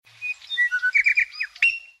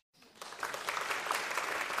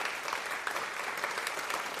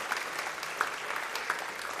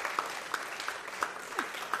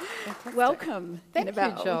Welcome, Thank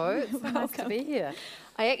Annabelle. you, Jo. It's so nice to be here.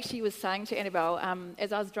 I actually was saying to Annabelle,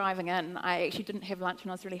 as I was driving in, I actually didn't have lunch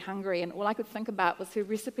and I was really hungry, and all I could think about was her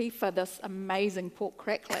recipe for this amazing pork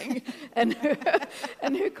crackling in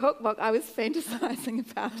her cookbook. I was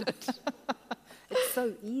fantasising about it. It's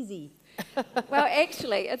so easy. Well,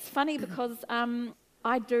 actually, it's funny because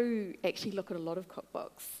I do actually look at a lot of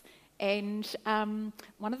cookbooks. And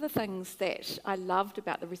one of the things that I loved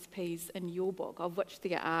about the recipes in your book, of which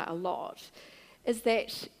there are a lot, is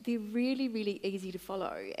that they're really, really easy to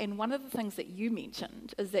follow. And one of the things that you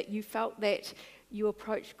mentioned is that you felt that you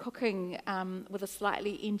approached cooking with a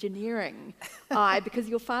slightly engineering eye because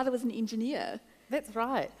your father was an engineer. That's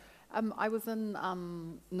right. I was in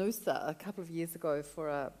Noosa a couple of years ago for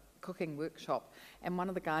a cooking workshop, and one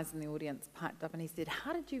of the guys in the audience piped up and he said,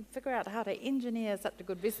 "How did you figure out how to engineer such a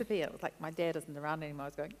good recipe?" And it was like, my dad isn't around anymore. I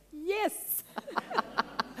was going, yes!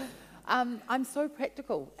 I'm so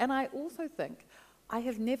practical. And I also think I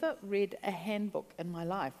have never read a handbook in my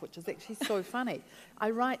life, which is actually so funny.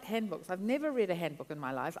 I write handbooks. I've never read a handbook in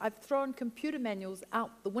my life. I've thrown computer manuals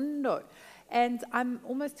out the window. And I'm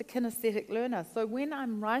almost a kinesthetic learner. So when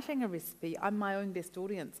I'm writing a recipe, I'm my own best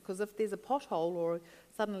audience. Because if there's a pothole or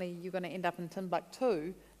suddenly you're going to end up in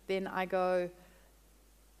Timbuktu, then I go,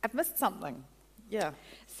 I've missed something. Yeah.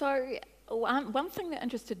 So one thing that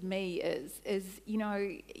interested me is you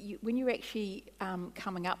know, when you're actually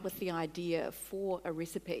coming up with the idea for a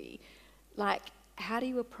recipe, like, how do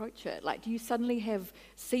you approach it? Like, do you suddenly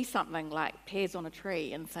see something like pears on a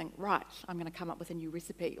tree and think, right, I'm going to come up with a new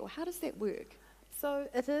recipe? Or how does that work? So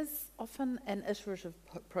it is often an iterative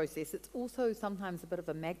process. It's also sometimes a bit of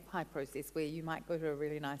a magpie process where you might go to a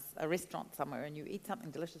really nice restaurant somewhere and you eat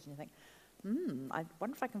something delicious and you think, I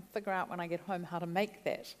wonder if I can figure out when I get home how to make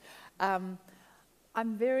that. I'm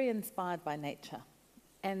very inspired by nature.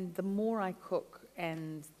 And the more I cook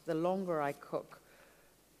and the longer I cook,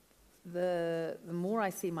 the more I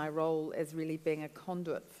see my role as really being a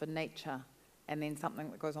conduit for nature and then something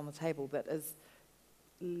that goes on the table that is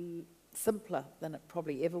simpler than it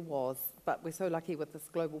probably ever was. But we're so lucky with this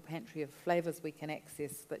global pantry of flavours we can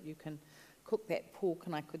access that you can cook that pork,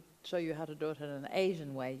 and I could show you how to do it in an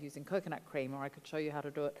Asian way using coconut cream, or I could show you how to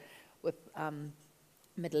do it with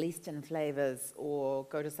Middle Eastern flavours, or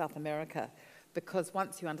go to South America. Because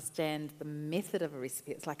once you understand the method of a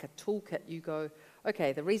recipe, it's like a toolkit. You go,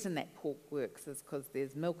 okay, the reason that pork works is because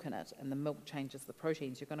there's milk in it, and the milk changes the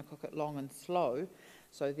proteins. You're going to cook it long and slow,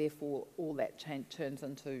 so therefore all that turns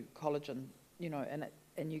into collagen, you know,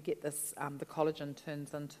 and you get this, the collagen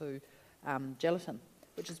turns into gelatin,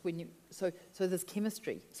 which is when you, so there's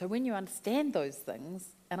chemistry. So when you understand those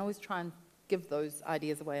things, and I always try and give those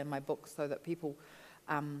ideas away in my book so that people,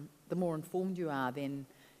 the more informed you are, then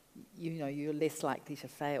you know, you're less likely to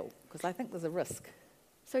fail, because I think there's a risk.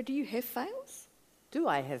 So do you have fails? Do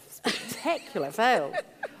I have spectacular fails?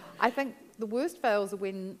 I think the worst fails are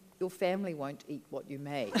when your family won't eat what you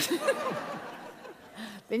made.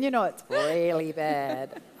 Then you know it's really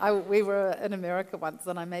bad. We were in America once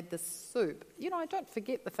and I made this soup. You know, I don't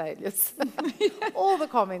forget the failures. All the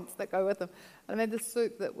comments that go with them. I made this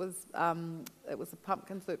soup that was, it was a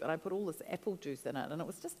pumpkin soup, and I put all this apple juice in it, and it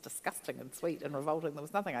was just disgusting and sweet and revolting. There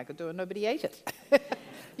was nothing I could do and nobody ate it.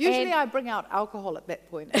 Usually I bring out alcohol at that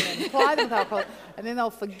point and then apply them with alcohol, and then they'll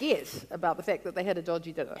forget about the fact that they had a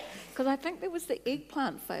dodgy dinner. Because I think there was the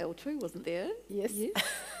eggplant fail too, wasn't there? Yes.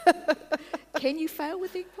 Can you fail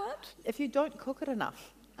with eggplant? If you don't cook it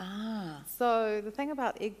enough. Ah. So the thing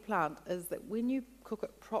about eggplant is that when you cook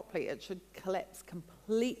it properly, it should collapse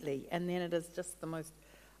completely, and then it is just the most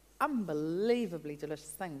unbelievably delicious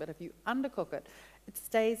thing. But if you undercook it, it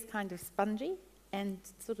stays kind of spongy and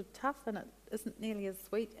sort of tough, and it isn't nearly as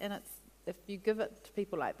sweet. And if you give it to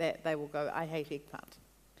people like that, they will go, I hate eggplant.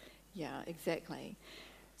 Yeah, exactly.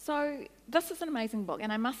 So this is an amazing book,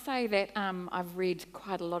 and I must say that I've read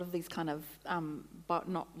quite a lot of these kind of, but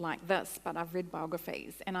not like this, but I've read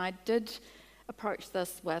biographies, and I did approach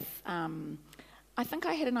this with, I think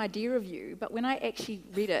I had an idea of you, but when I actually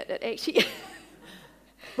read it, it actually...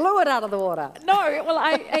 Blew it out of the water. No, well,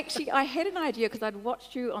 I had an idea because I'd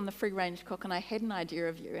watched you on The Free Range Cook, and I had an idea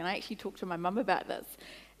of you, and I actually talked to my mum about this,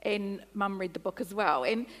 and Mum read the book as well,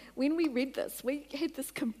 and when we read this, we had this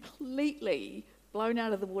completely blown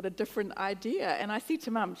out of the water different idea, and I said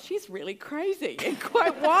to Mum, she's really crazy and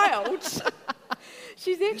quite wild.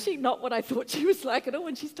 She's actually not what I thought she was like at all,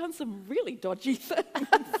 and she's done some really dodgy things.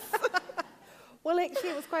 Well, actually,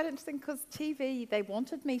 it was quite interesting because TV, they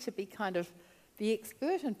wanted me to be kind of the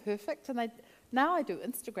expert and perfect, and now I do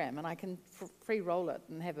Instagram, and I can free roll it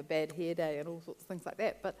and have a bad hair day and all sorts of things like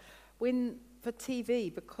that. But for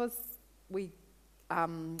TV, because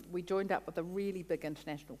we joined up with a really big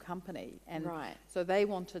international company, and Right. so they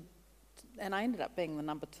wanted, and I ended up being the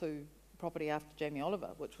number 2 property after Jamie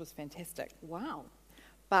Oliver, which was fantastic. Wow.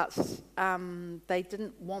 But they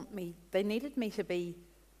didn't want me, they needed me to be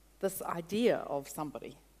this idea of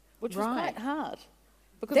somebody, which was Right. quite hard.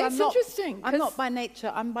 Because That's interesting, I'm not 'cause- by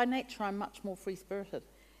nature, I'm much more free-spirited.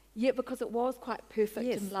 Yeah, because it was quite perfect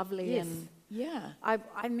Yes, and lovely yes. and yeah.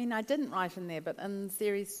 I mean, I didn't write in there, but in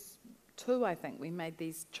series 2, I think, we made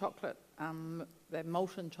these chocolate, they're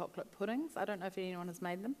molten chocolate puddings. I don't know if anyone has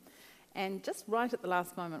made them. And just right at the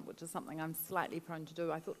last moment, which is something I'm slightly prone to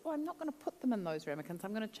do, I thought, I'm not going to put them in those ramekins.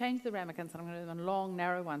 I'm going to change the ramekins and I'm going to do them in long,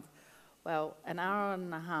 narrow ones. Well, an hour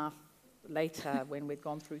and a half later, when we'd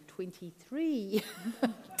gone through 23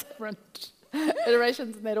 different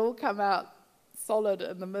iterations and they'd all come out solid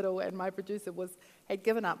in the middle, and my producer had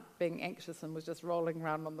given up being anxious and was just rolling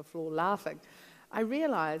around on the floor laughing, I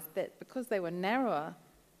realised that because they were narrower,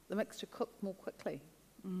 the mixture cooked more quickly.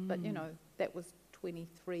 But, that was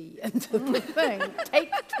 23 into the thing.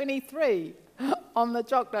 Take 23 on the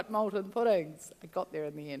chocolate molten puddings. I got there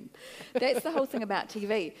in the end. That's the whole thing about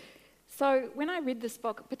TV. So when I read this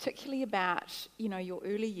book, particularly about, your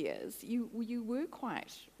early years, you were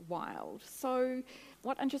quite wild. So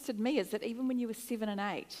what interested me is that even when you were 7 and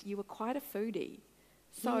 8, you were quite a foodie.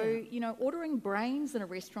 So, ordering brains in a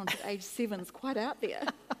restaurant at age 7 is quite out there,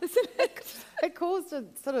 isn't it? It caused a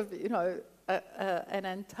sort of, an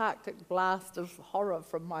Antarctic blast of horror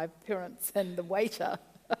from my parents and the waiter.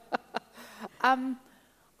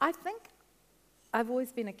 I think I've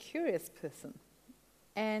always been a curious person.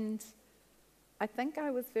 And I think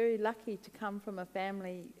I was very lucky to come from a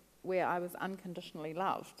family where I was unconditionally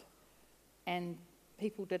loved. And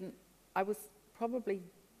people didn't, I was probably,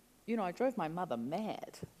 I drove my mother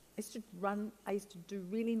mad. I used to do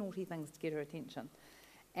really naughty things to get her attention.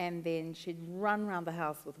 And then she'd run around the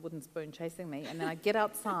house with a wooden spoon chasing me, and then I'd get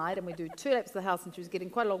outside and we'd do 2 laps of the house, and she was getting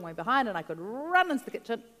quite a long way behind, and I could run into the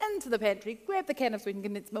kitchen, into the pantry, grab the can of sweetened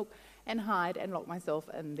condensed milk, and hide and lock myself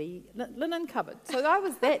in the linen cupboard. So I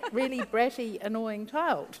was that really bratty, annoying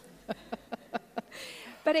child.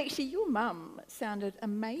 But actually, your mum sounded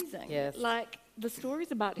amazing. Yes. Like, the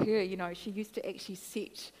stories about her, she used to actually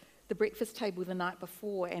set the breakfast table the night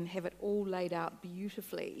before and have it all laid out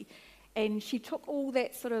beautifully. And she took all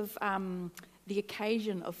that sort of, the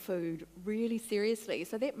occasion of food really seriously.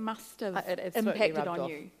 So that must have It impacted on off.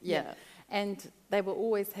 you. Yeah. And they were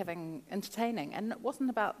always entertaining. And it wasn't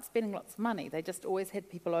about spending lots of money. They just always had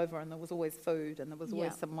people over, and there was always food, and there was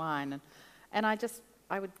always some wine. And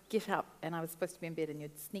I would get up, and I was supposed to be in bed, and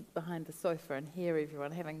you'd sneak behind the sofa and hear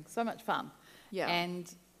everyone having so much fun. Yeah.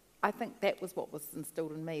 And I think that was what was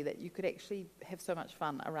instilled in me, that you could actually have so much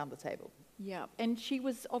fun around the table. Yeah. And she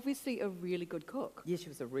was obviously a really good cook. Yeah, she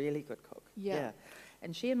was a really good cook. Yeah.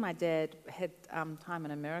 And she and my dad had time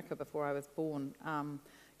in America before I was born,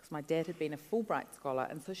 because my dad had been a Fulbright scholar,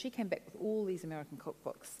 and so she came back with all these American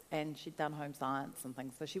cookbooks, and she'd done home science and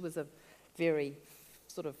things, so she was a very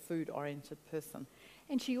sort of food-oriented person.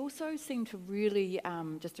 And she also seemed to really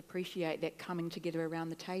just appreciate that coming together around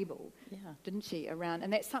the table, didn't she?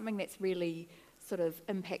 And that's something that's really sort of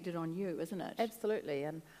impacted on you, isn't it? Absolutely.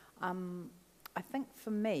 And I think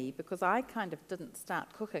for me, because I kind of didn't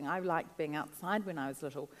start cooking, I liked being outside when I was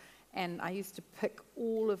little, and I used to pick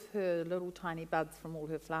all of her little tiny buds from all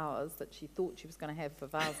her flowers that she thought she was going to have for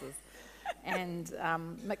vases, and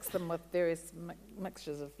mix them with various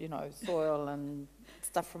mixtures of, soil and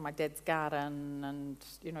stuff from my dad's garden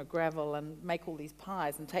and, gravel, and make all these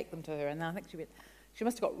pies and take them to her. And then I think she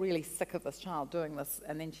must have got really sick of this child doing this,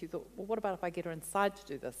 and then she thought, well, what about if I get her inside to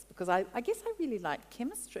do this? Because I guess I really like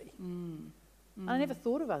chemistry. I never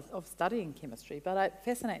thought of studying chemistry, but it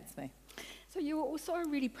fascinates me. So you were also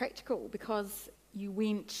really practical, because you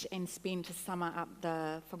went and spent a summer up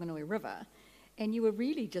the Whanganui River, and you were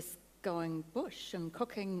really just going bush and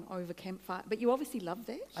cooking over campfire. But you obviously loved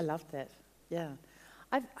that. I loved that, yeah.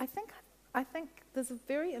 I think there's a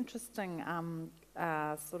very interesting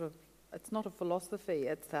sort of, it's not a philosophy,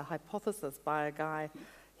 it's a hypothesis by a guy.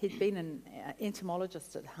 He'd been an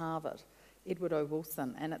entomologist at Harvard, Edward O.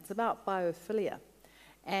 Wilson, and it's about biophilia.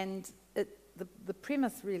 And the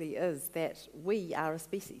premise really is that we are a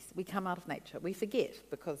species. We come out of nature. We forget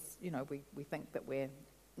because, we think that we're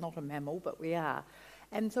not a mammal, but we are.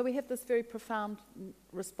 And so we have this very profound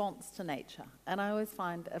response to nature. And I always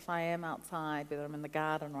find if I am outside, whether I'm in the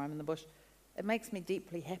garden or I'm in the bush, it makes me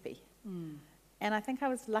deeply happy. And I think I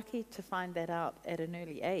was lucky to find that out at an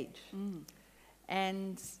early age.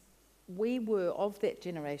 And we were of that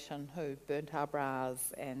generation who burnt our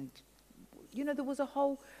bras, and, there was a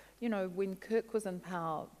whole, when Kirk was in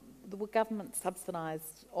power, there were government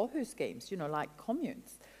subsidised ohu schemes, like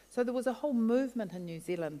communes. So there was a whole movement in New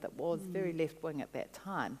Zealand that was very left-wing at that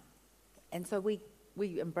time. And so we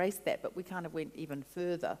embraced that, but we kind of went even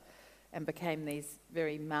further and became these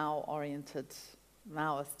very Mao-oriented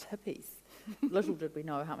Maoist hippies. Little did we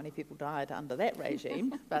know how many people died under that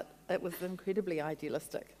regime, but it was incredibly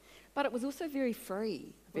idealistic. But it was also very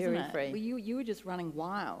free, Very wasn't it? free. Well, you were just running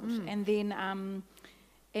wild, and then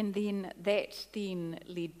that then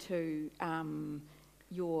led to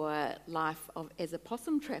your life as a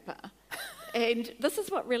possum trapper. And this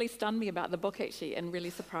is what really stunned me about the book, actually, and really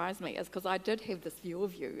surprised me, is because I did have this view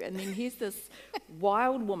of you, and then here's this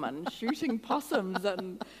wild woman shooting possums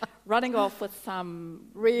and running off with some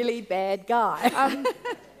Really bad guy.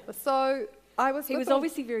 So I was. He was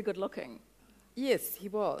obviously very good looking. Yes, he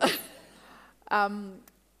was.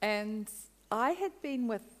 And I had been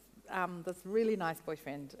with this really nice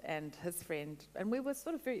boyfriend and his friend, and we were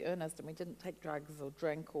sort of very earnest, and we didn't take drugs or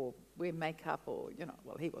drink or wear makeup or,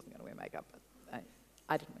 well, he wasn't going to wear makeup, but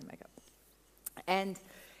I didn't wear makeup. And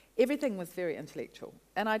everything was very intellectual.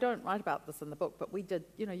 And I don't write about this in the book, but we did,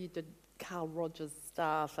 you did Carl Rogers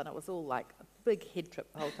stuff, and it was all like a big head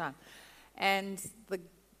trip the whole time. And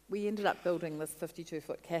we ended up building this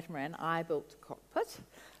 52-foot catamaran. I built a cockpit,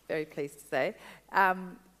 very pleased to say,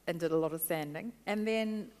 and did a lot of sanding. And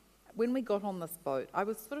then when we got on this boat, I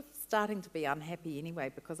was sort of starting to be unhappy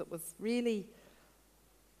anyway, because it was really,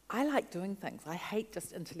 I like doing things. I hate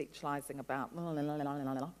just intellectualizing about la, la, la, la,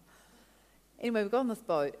 la, la. Anyway, we got on this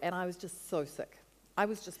boat, and I was just so sick. I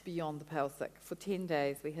was just beyond the pale sick. For 10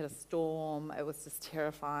 days, we had a storm. It was just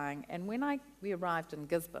terrifying. And when we arrived in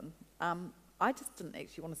Gisborne, I just didn't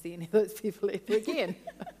actually want to see any of those people ever again.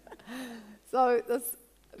 So this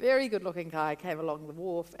very good-looking guy came along the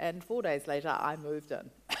wharf, and 4 days later, I moved in.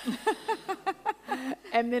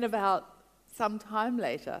 And then about some time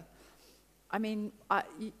later, I mean,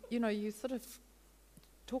 you sort of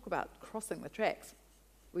talk about crossing the tracks.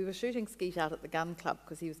 We were shooting skeet out at the gun club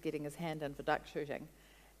because he was getting his hand in for duck shooting.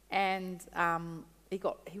 And he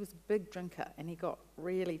was a big drinker, and he got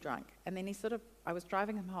really drunk. And then I was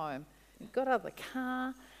driving him home, he got out of the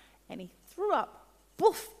car, and he threw up,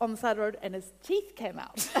 boof, on the side of the road, and his teeth came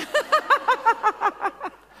out.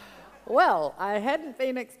 Well, I hadn't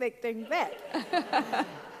been expecting that.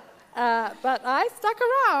 But I stuck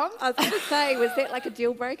around. I was going to say, was that like a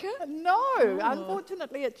deal breaker? No,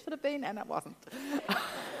 unfortunately it should have been, and it wasn't.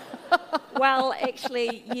 Well,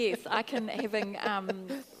 actually, yes, I can, having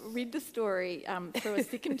read the story through a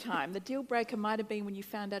second time, the deal breaker might have been when you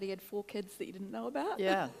found out he had 4 kids that you didn't know about.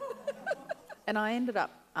 Yeah. And I ended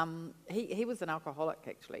up, he was an alcoholic,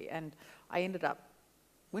 actually, and I ended up,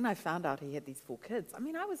 when I found out he had these 4 kids, I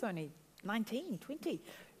mean, I was only 19, 20,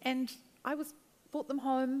 and brought them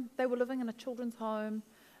home. They were living in a children's home.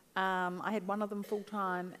 I had one of them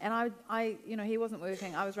full-time, and he wasn't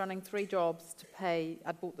working. I was running 3 jobs to pay.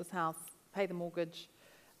 I'd bought this house, pay the mortgage.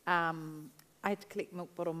 I had to collect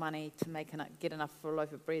milk bottle money to get enough for a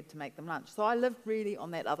loaf of bread to make them lunch. So I lived really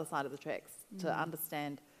on that other side of the tracks to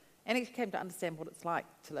understand, and actually came to understand what it's like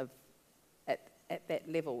to live at that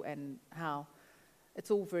level, and how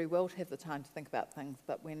it's all very well to have the time to think about things,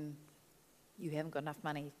 but when you haven't got enough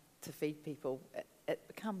money to feed people, it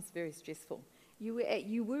becomes very stressful.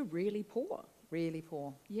 You were really poor. Really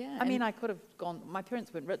poor. Yeah. I mean, I could have gone, my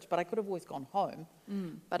parents weren't rich, but I could have always gone home,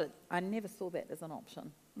 but I never saw that as an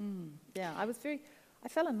option. Yeah, I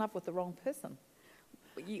fell in love with the wrong person.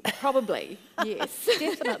 Probably, yes.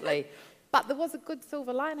 Definitely. But there was a good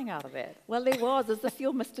silver lining out of that. Well, there was. Is this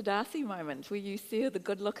your Mr. Darcy moment where you see the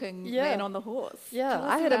good-looking man on the horse? Yeah,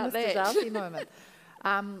 I had a Mr. Darcy moment,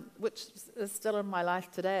 which is still in my life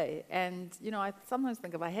today. And, I sometimes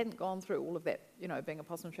think if I hadn't gone through all of that, being a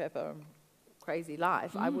possum trapper and crazy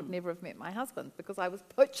life, I would never have met my husband, because I was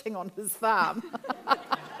poaching on his farm,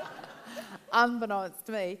 unbeknownst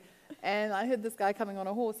to me. And I heard this guy coming on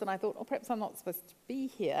a horse, and I thought, perhaps I'm not supposed to be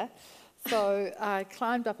here. So I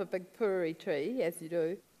climbed up a big puriri tree, as you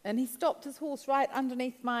do, and he stopped his horse right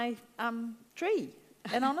underneath my tree.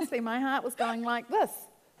 And honestly, my heart was going like this,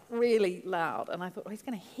 really loud. And I thought, he's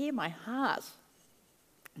going to hear my heart.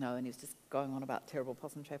 No, and he was just going on about terrible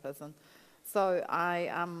possum trappers. And so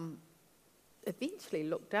I eventually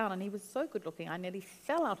looked down, and he was so good looking, I nearly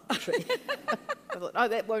fell out of the tree. I thought, no,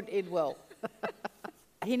 that won't end well.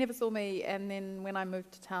 He never saw me, and then when I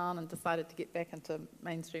moved to town and decided to get back into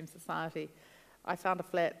mainstream society, I found a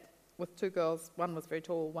flat with 2 girls. One was very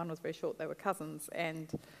tall, one was very short. They were cousins,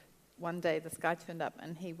 and one day this guy turned up,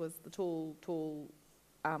 and he was the tall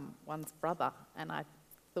one's brother, and I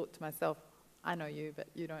thought to myself, I know you, but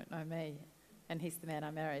you don't know me, and he's the man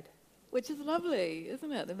I married. Which is lovely,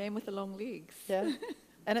 isn't it? The man with the long legs. Yeah.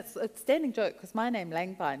 And it's a standing joke because my name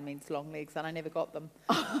Langbein means long legs and I never got them.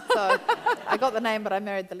 So I got the name but I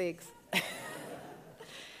married the legs.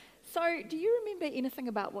 So do you remember anything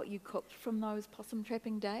about what you cooked from those possum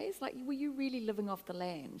trapping days? Like, were you really living off the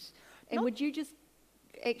land? And No. would you just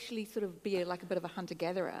actually sort of be like a bit of a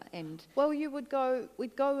hunter-gatherer and... Well, we'd go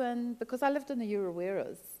in, because I lived in the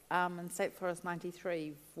Uraweras in State Forest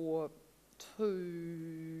 93 for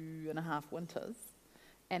 2.5 winters,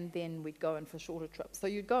 and then we'd go in for shorter trips. So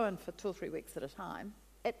you'd go in for 2 or 3 weeks at a time.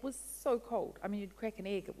 It was so cold. I mean, you'd crack an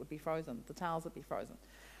egg, it would be frozen. The towels would be frozen.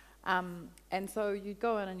 And so you'd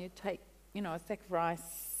go in and you'd take, a sack of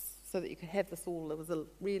rice so that you could have this all. There was a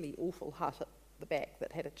really awful hut at the back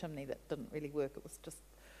that had a chimney that didn't really work. It was just,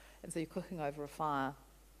 and so you're cooking over a fire,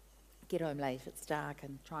 get home late, it's dark,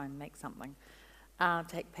 and try and make something.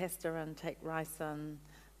 Take pasta and take rice in.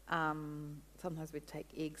 Sometimes we'd take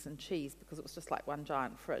eggs and cheese because it was just like one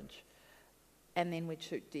giant fridge. And then we'd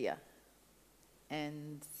shoot deer.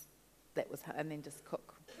 And that was and then just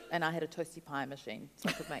cook. And I had a toasty pie machine, so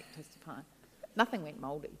I could make toasty pie. Nothing went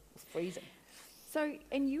mouldy. It was freezing. So,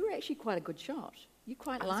 and you were actually quite a good shot. You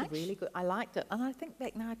quite liked it. It was really good. I liked it. And I think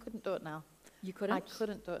back now, I couldn't do it now. You couldn't? I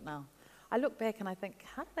couldn't do it now. I look back and I think,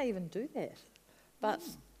 how did I even do that? But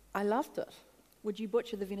I loved it. Would you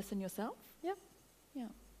butcher the venison yourself? Yeah. Yeah.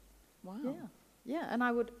 Wow. Yeah. Yeah. And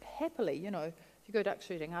I would happily, if you go duck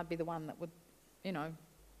shooting, I'd be the one that would,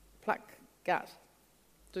 pluck, gut,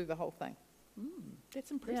 do the whole thing.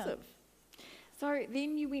 That's impressive. Yeah. So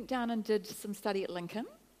then you went down and did some study at Lincoln,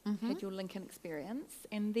 had your Lincoln experience,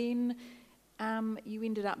 and then you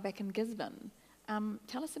ended up back in Gisborne.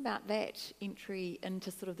 Tell us about that entry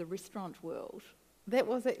into sort of the restaurant world. That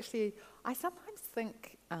was actually, I sometimes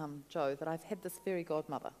think, Jo, that I've had this fairy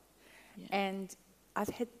godmother. Yeah. And I've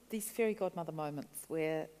had these fairy godmother moments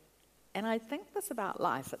where, and I think this about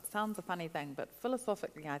life, it sounds a funny thing, but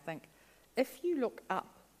philosophically I think, if you look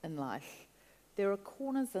up in life, there are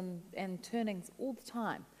corners and turnings all the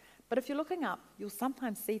time. But if you're looking up, you'll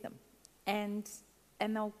sometimes see them. And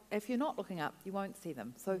if you're not looking up, you won't see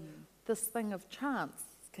them. So this thing of chance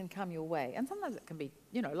can come your way. And sometimes it can be,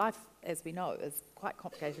 life, as we know, is quite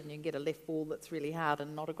complicated. And you can get a left ball that's really hard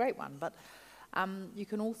and not a great one. But you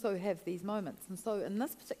can also have these moments. And so in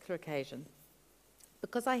this particular occasion,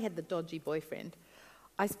 because I had the dodgy boyfriend,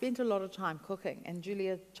 I spent a lot of time cooking. And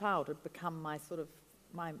Julia Child had become my sort of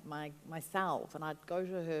my salve, and I'd go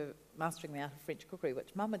to her mastering the art of French cookery,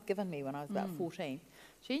 which Mum had given me when I was about 14.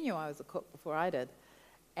 She knew I was a cook before I did.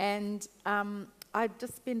 And I'd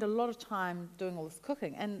just spend a lot of time doing all this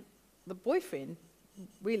cooking. And the boyfriend,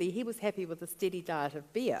 really, he was happy with a steady diet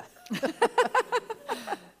of beer.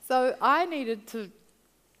 So I needed to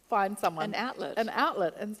find someone. An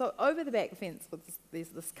outlet. And so over the back fence was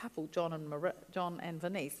this couple, John and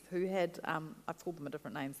Venice, who had, I've called them a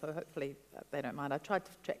different name, so hopefully they don't mind. I tried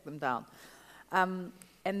to track them down.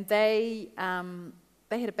 And they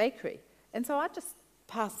had a bakery. And so I just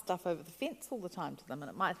passed stuff over the fence all the time to them, and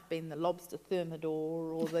it might have been the lobster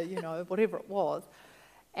thermidor or the, whatever it was.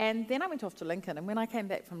 And then I went off to Lincoln, and when I came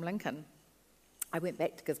back from Lincoln, I went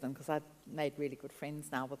back to Gisborne because I'd made really good friends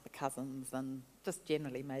now with the cousins and just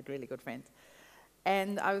generally made really good friends.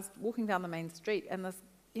 And I was walking down the main street and this,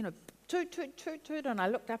 toot, toot, toot, toot, and I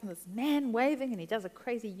looked up and this man waving, and he does a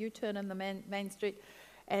crazy U-turn in the main street,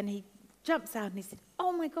 and he jumps out and he said,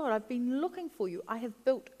 "Oh my God, I've been looking for you. I have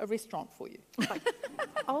built a restaurant for you." Like,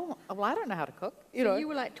 oh, well, I don't know how to cook. So you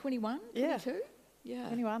were like 21, 22? Yeah.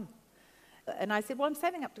 21. And I said, "Well, I'm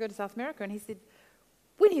saving up to go to South America." And he said,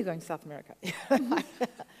 "When are you going to South America?"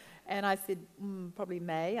 And I said, "Probably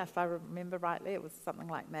May, if I remember rightly. It was something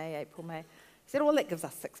like April, May. He said, "Well, that gives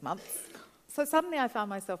us 6 months." So suddenly I found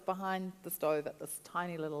myself behind the stove at this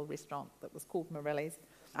tiny little restaurant that was called Morelli's.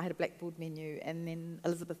 I had a blackboard menu, and then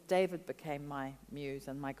Elizabeth David became my muse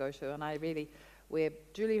and my go-to. And I really, where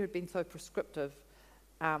Julia had been so prescriptive,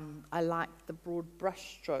 I liked the broad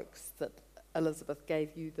brush strokes that Elizabeth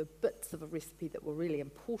gave you, the bits of a recipe that were really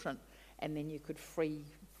important, and then you could free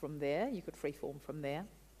form from there.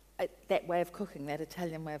 That way of cooking, that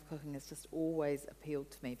Italian way of cooking, has just always appealed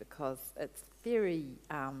to me because it's very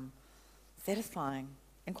satisfying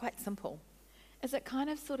and quite simple. Is it kind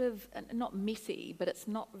of sort of not messy, but it's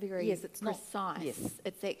not very precise? Yes.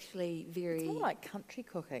 It's actually very... It's more like country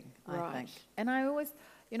cooking, I think. And I always,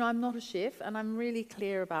 I'm not a chef, and I'm really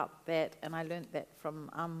clear about that, and I learnt that from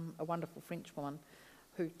a wonderful French woman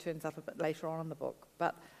who turns up a bit later on in the book.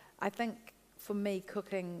 But I think for me,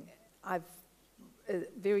 cooking, I've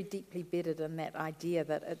very deeply bedded in that idea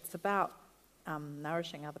that it's about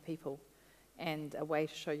nourishing other people and a way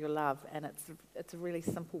to show your love. And it's a really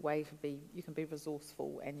simple way to be. You can be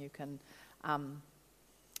resourceful, and you can,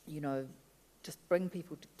 just bring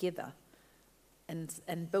people together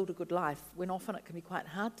and build a good life, when often it can be quite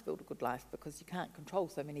hard to build a good life because you can't control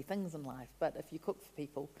so many things in life. But if you cook for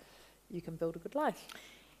people, you can build a good life.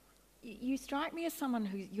 You strike me as someone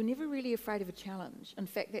who you're never really afraid of a challenge. In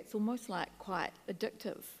fact, that's almost like quite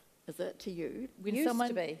addictive, is it, to you? When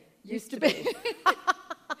Used to be.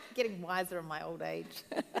 Getting wiser in my old age.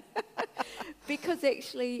 Because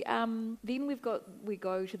actually, then we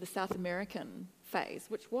go to the South American phase,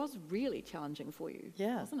 which was really challenging for you,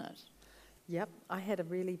 wasn't it? Yep, I had a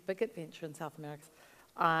really big adventure in South America.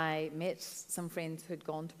 I met some friends who'd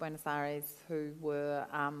gone to Buenos Aires who were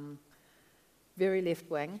very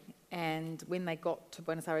left-wing, and when they got to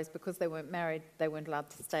Buenos Aires, because they weren't married, they weren't allowed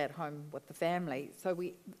to stay at home with the family. So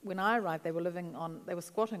when I arrived, they were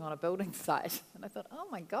squatting on a building site, and I thought, oh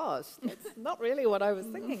my gosh, that's not really what I was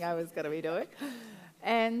thinking I was going to be doing.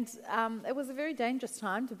 And it was a very dangerous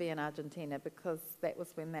time to be in Argentina, because that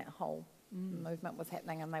was when that whole movement was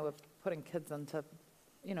happening, and they were putting kids into,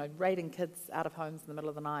 raiding kids out of homes in the middle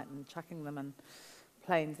of the night and chucking them in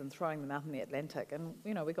planes and throwing them out in the Atlantic. And,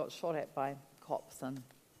 we got shot at by cops, and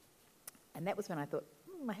that was when I thought,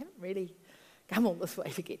 I haven't really come all this way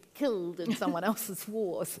to get killed in someone else's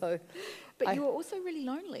war. So, but you were also really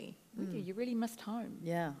lonely, weren't you? You really missed home.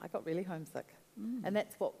 Yeah, I got really homesick. And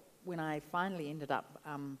that's when I finally ended up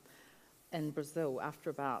in Brazil, after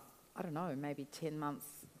about, I don't know, maybe 10 months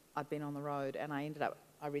I'd been on the road, and I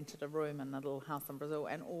rented a room in a little house in Brazil,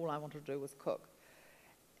 and all I wanted to do was cook,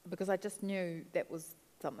 because I just knew that was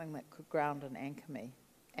something that could ground and anchor me,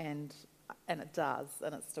 and it does,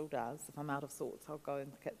 and it still does. If I'm out of sorts, I'll go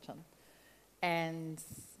in the kitchen, and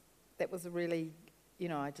that was a really,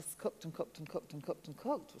 I just cooked and cooked and cooked and cooked and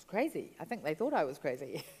cooked. It was crazy. I think they thought I was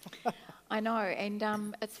crazy. I know, and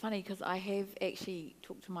it's funny because I have actually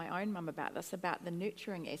talked to my own mum about this, about the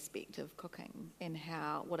nurturing aspect of cooking and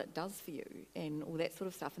what it does for you and all that sort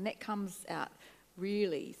of stuff. And that comes out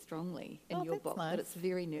really strongly in your book, nice. that it's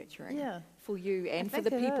very nurturing for you and for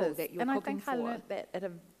the people that you're cooking for. And I think I learned that at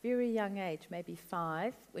a very young age, maybe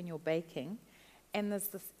 5, when you're baking, and there's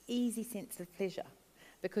this easy sense of pleasure,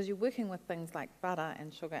 because you're working with things like butter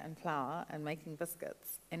and sugar and flour and making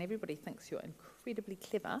biscuits, and everybody thinks you're incredibly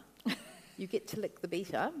clever. You get to lick the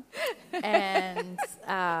beater, and,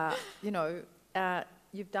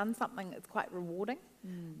 you've done something that's quite rewarding,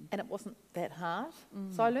 and it wasn't that hard.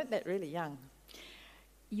 So I learnt that really young.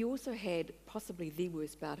 You also had possibly the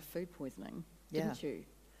worst bout of food poisoning, didn't you?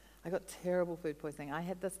 I got terrible food poisoning. I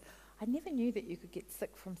never knew that you could get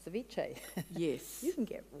sick from ceviche. Yes. You can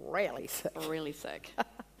get really sick. Really sick.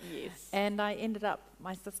 Yes. And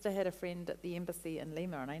my sister had a friend at the embassy in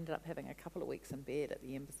Lima, and I ended up having a couple of weeks in bed at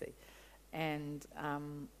the embassy. And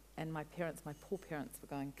my poor parents were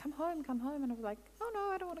going, come home, and I was like, oh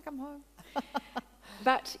no, I don't want to come home.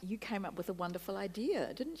 But you came up with a wonderful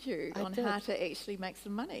idea, didn't you, I on did. how to actually make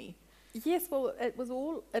some money? Yes, well, it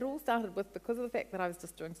all started with, because of the fact that I was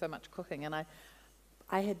just doing so much cooking, and I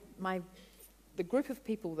had the group of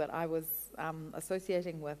people that I was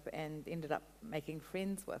associating with and ended up making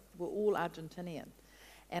friends with were all Argentinian.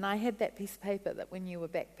 And I had that piece of paper that when you were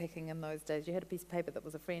backpacking in those days, you had a piece of paper that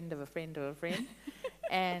was a friend of a friend of a friend.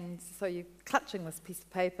 And so you're clutching this piece of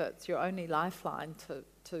paper. It's your only lifeline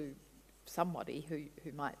to somebody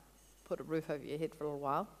who might put a roof over your head for a little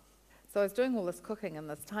while. So I was doing all this cooking in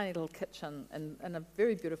this tiny little kitchen in a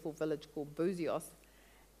very beautiful village called Buzios.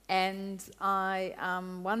 And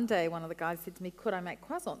one day, one of the guys said to me, could I make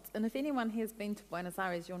croissants? And if anyone here has been to Buenos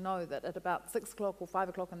Aires, you'll know that at about 6 o'clock or 5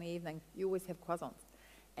 o'clock in the evening, you always have croissants.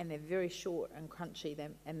 And they're very short and crunchy,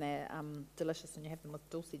 and they're delicious, and you have them with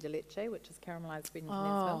dulce de leche, which is caramelised sweetened milk.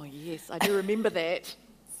 Oh, yes, I do remember that.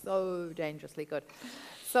 So dangerously good.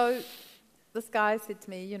 So this guy said to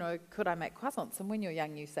me, could I make croissants? And when you're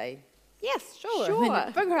young, you say, yes, sure. And then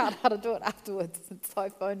you figure out how to do it afterwards. And so I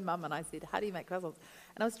phoned Mum and I said, how do you make croissants?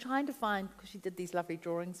 And I was trying to find, because she did these lovely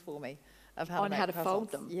drawings for me of how to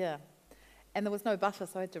fold them. Yeah. And there was no butter,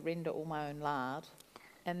 so I had to render all my own lard.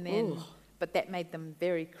 And then, but that made them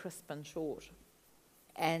very crisp and short.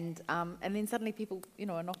 And then suddenly people,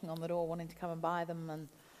 are knocking on the door wanting to come and buy them.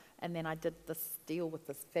 And then I did this deal with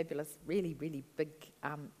this fabulous, really, really big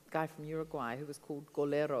guy from Uruguay who was called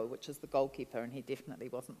Golero, which is the goalkeeper, and he definitely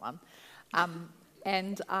wasn't one.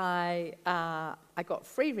 And I got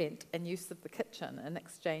free rent and use of the kitchen in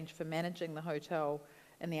exchange for managing the hotel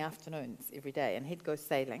in the afternoons every day, and he'd go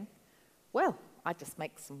sailing. Well, I'd just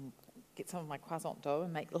get some of my croissant dough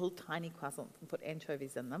and make little tiny croissants and put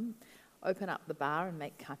anchovies in them, open up the bar and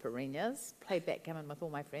make caipirinhas, play backgammon with all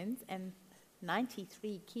my friends, and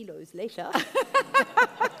 93 kilos later.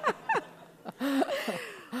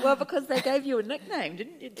 Well, because they gave you a nickname,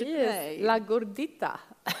 didn't they? La Gordita,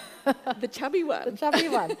 The chubby the one. chubby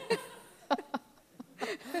one.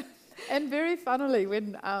 And very funnily,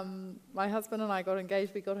 when my husband and I got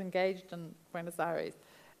engaged in Buenos Aires,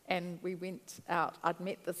 and we went out. I'd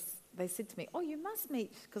met this. They said to me, "Oh, you must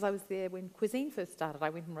meet," because I was there when Cuisine first started. I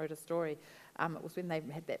went and wrote a story. It was when they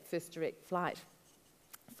had that first direct flight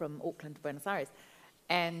from Auckland to Buenos Aires,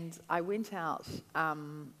 and I went out.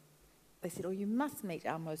 They said, "Oh, you must meet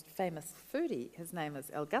our most famous foodie. His name is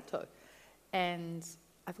El Gato," and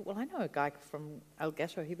I thought, well, I know a guy from El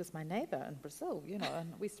Gato. He was my neighbour in Brazil,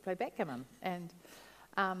 and we used to play backgammon. And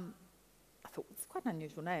I thought, it's quite an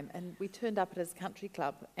unusual name. And we turned up at his country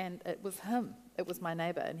club, and it was him. It was my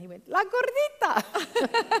neighbour. And he went, La Gordita!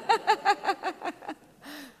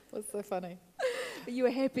 It was so funny. But you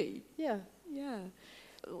were happy. Yeah. Yeah.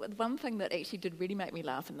 One thing that actually did really make me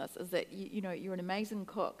laugh in this is that, you're an amazing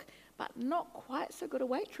cook, but not quite so good a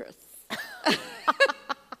waitress. I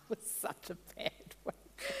was such a bad waitress.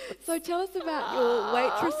 So tell us about your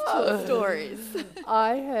waitress tour stories.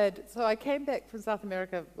 I came back from South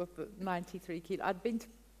America with the 93 kilo. I'd been to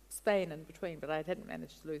Spain in between, but I hadn't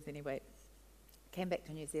managed to lose any weight. Came back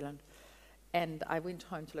to New Zealand, and I went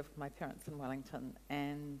home to live with my parents in Wellington,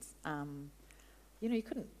 and I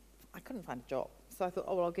couldn't find a job. So I thought,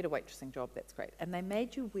 oh, well, I'll get a waitressing job, that's great. And they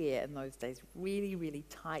made you wear, in those days, really, really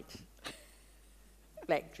tight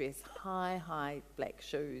black dress, high black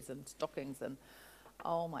shoes and stockings, and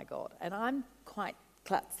oh my God. And I'm quite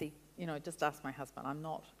klutzy, just ask my husband. I'm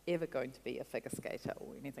not ever going to be a figure skater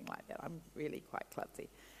or anything like that. I'm really quite klutzy.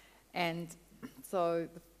 And so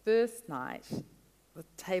the first night, the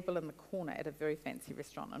table in the corner at a very fancy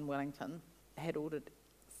restaurant in Wellington had ordered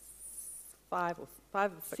five or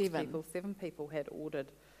six people, 7 people had ordered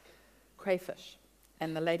crayfish.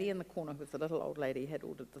 And the lady in the corner, who was a little old lady, had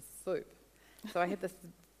ordered the soup. So I had this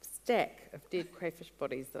stack of dead crayfish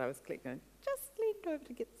bodies that I was collecting, just leaned over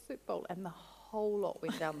to get the soup bowl, and the whole lot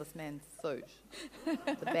went down this man's suit,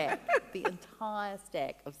 the back, the entire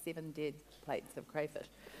stack of 7 dead plates of crayfish.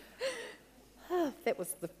 That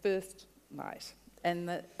was the first night. And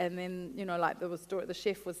then, the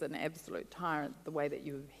chef was an absolute tyrant, the way that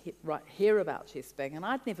you hear about chefs being. And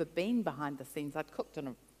I'd never been behind the scenes. I'd cooked in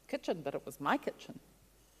a kitchen, but it was my kitchen.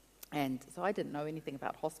 And so I didn't know anything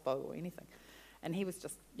about hospo or anything. And he was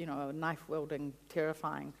just, a knife-wielding,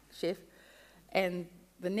 terrifying chef. And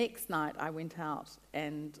the next night I went out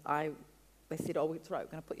and they said, oh, it's right,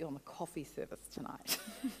 we're going to put you on the coffee service tonight.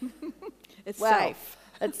 It's safe.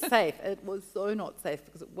 It's safe. It was so not safe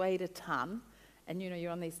because it weighed a ton. And,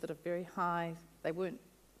 you're on these sort of very high, they weren't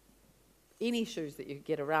any shoes that you could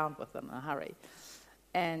get around with in a hurry,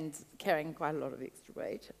 and carrying quite a lot of extra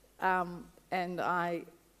weight. And I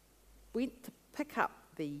went to pick up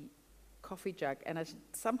the coffee jug, and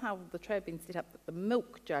somehow the tray had been set up that the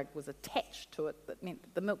milk jug was attached to it. That meant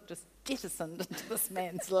that the milk just jettisoned into this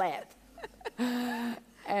man's lap.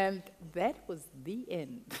 And that was the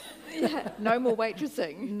end. Yeah, no more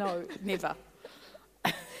waitressing. No, never.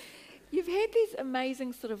 You've had these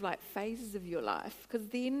amazing sort of like phases of your life, because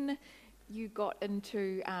then you got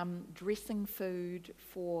into dressing food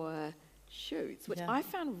for shoots, which I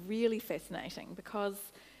found really fascinating, because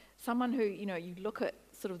someone who, you look at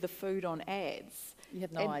sort of the food on ads. You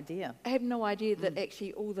had no idea. I had no idea that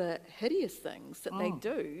actually all the hideous things that they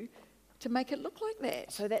do to make it look like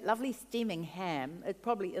that. So that lovely steaming ham, it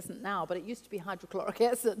probably isn't now, but it used to be hydrochloric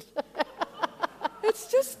acid.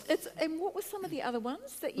 And what were some of the other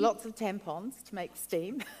ones that you... Lots of tampons to make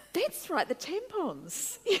steam. That's right, the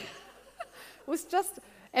tampons. It was just,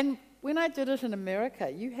 and when I did it in America,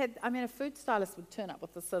 a food stylist would turn up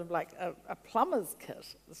with a sort of like a plumber's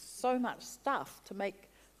kit. There's so much stuff to make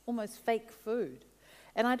almost fake food.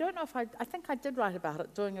 And I don't know if I think I did write about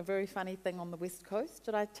it, doing a very funny thing on the West Coast.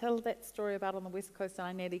 Did I tell that story about on the West Coast, and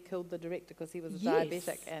I nearly killed the director because he was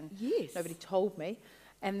diabetic, and nobody told me.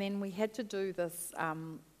 And then we had to do this,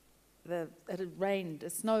 it had rained,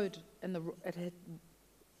 it snowed,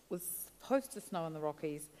 was supposed to snow in the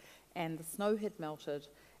Rockies, and the snow had melted,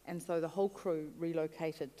 and so the whole crew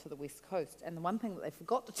relocated to the West Coast. And the one thing that they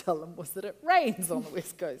forgot to tell them was that it rains on the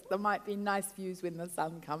West Coast. There might be nice views when the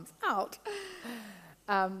sun comes out.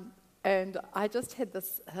 And I just had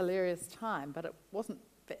this hilarious time, but it wasn't,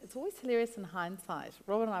 it's always hilarious in hindsight.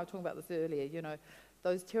 Robin and I were talking about this earlier,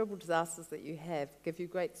 those terrible disasters that you have give you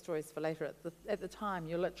great stories for later. At the time,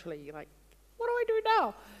 you're literally like, what do I do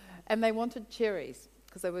now? And they wanted cherries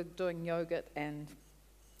because they were doing yogurt, and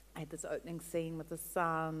I had this opening scene with the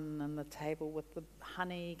sun and the table with the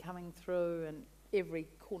honey coming through, and every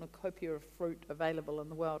cornucopia of fruit available in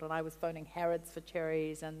the world, and I was phoning Harrods for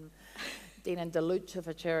cherries and Dean and DeLucia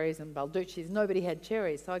for cherries and Balducci's. Nobody had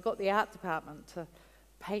cherries, so I got the art department to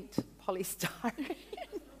paint polystyrene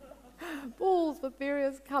balls with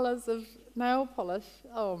various colours of nail polish.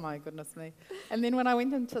 Oh my goodness me. And then when I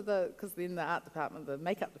went into because then the art department, the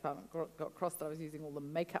makeup department got cross that I was using all the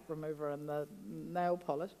makeup remover and the nail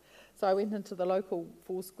polish. So I went into the local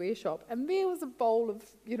Four Square shop, and there was a bowl of,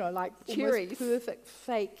 like Cherries. almost perfect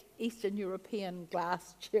fake Eastern European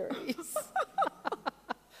glass cherries.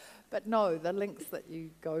 But no, the links that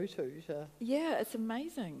you go to Yeah, it's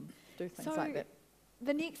amazing. do things So like that.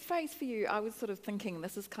 the next phase for you, I was sort of thinking,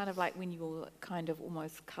 this is kind of like when your kind of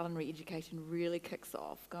almost culinary education really kicks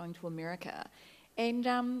off, going to America. And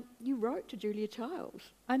you wrote to Julia Child.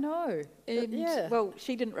 I know. And, Yeah. well,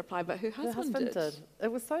 she didn't reply, but her husband, did. It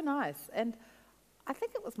was so nice. And I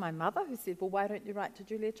think it was my mother who said, well, why don't you write to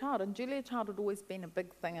Julia Child? And Julia Child had always been a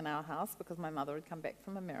big thing in our house because my mother had come back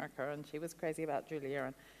from America and she was crazy about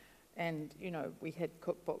Julia. And we had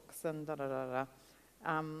cookbooks and da-da-da-da.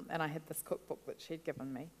 And I had this cookbook that she'd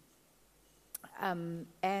given me.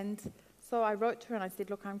 And so I wrote to her and I said,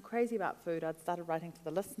 look, I'm crazy about food. I'd started writing to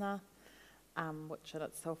The Listener, which in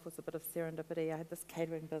itself was a bit of serendipity. I had this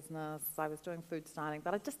catering business. I was doing food styling,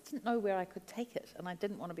 but I just didn't know where I could take it. And I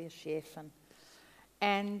didn't want to be a chef.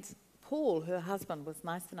 And Paul, her husband, was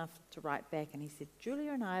nice enough to write back. And he said,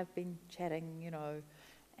 Julia and I have been chatting,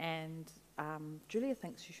 and Julia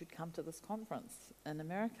thinks you should come to this conference in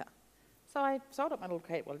America. So I sold up my little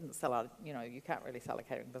catering. Well, I didn't sell out. You can't really sell a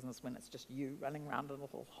catering business when it's just you running around in a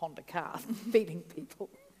little Honda car feeding people.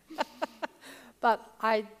 But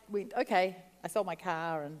I went, okay, I sold my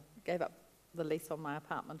car and gave up the lease on my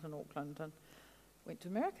apartment in Auckland and went to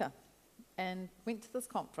America and went to this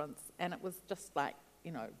conference. And it was just like,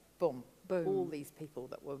 boom, Boom. all these people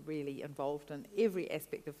that were really involved in every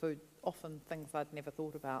aspect of food, often things I'd never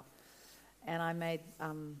thought about. And I made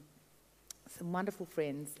some wonderful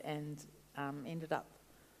friends and ended up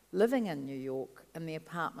living in New York in the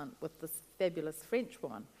apartment with this fabulous French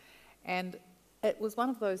woman. And it was one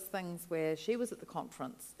of those things where she was at the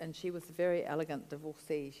conference and she was a very elegant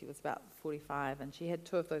divorcee. She was about 45 and she had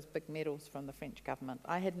 2 of those big medals from the French government.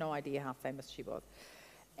 I had no idea how famous she was.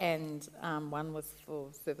 And one was for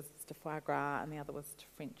services to foie gras and the other was to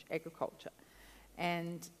French agriculture.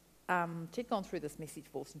 And she'd gone through this messy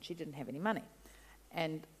divorce and she didn't have any money.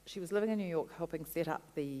 And she was living in New York helping set up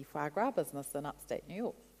the foie gras business in upstate New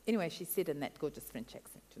York. Anyway, she said in that gorgeous French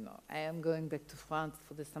accent, I am going back to France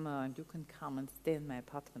for the summer and you can come and stay in my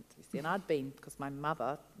apartment. You see, and I'd been, because my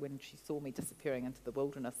mother, when she saw me disappearing into the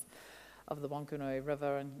wilderness of the Wanganui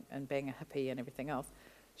River and being a hippie and everything else,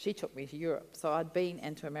 she took me to Europe. So I'd been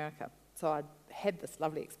into America. So I'd had this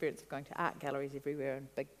lovely experience of going to art galleries everywhere and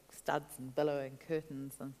big studs and billowing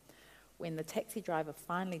curtains. And when the taxi driver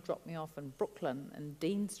finally dropped me off in Brooklyn in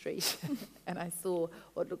Dean Street and I saw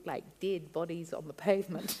what looked like dead bodies on the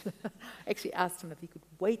pavement, I actually asked him if he could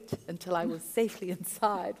wait until I was safely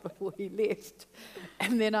inside before he left.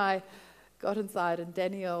 And then I got inside and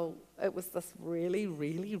Danielle, it was this really,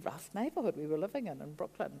 really rough neighborhood we were living in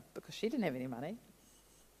Brooklyn because she didn't have any money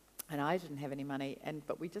and I didn't have any money,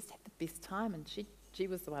 but we just had the best time. And she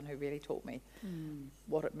was the one who really taught me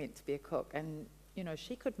what it meant to be a cook. And,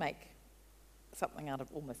 she could make something out of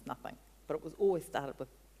almost nothing, but it was always started with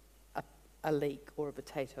a leek or a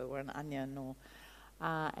potato or an onion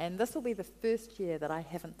and this will be the first year that I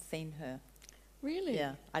haven't seen her. Really?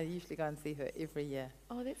 Yeah, I usually go and see her every year.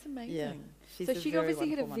 Oh, that's amazing. Yeah, she's So a she very obviously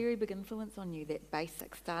had a wonderful very big influence on you, that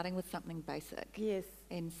basic, starting with something basic. Yes.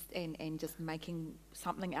 And just making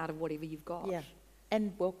something out of whatever you've got. Yeah,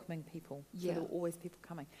 and welcoming people. So Yeah. there were always people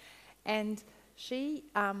coming. And she,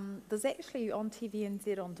 there's actually on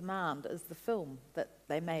TVNZ On Demand is the film that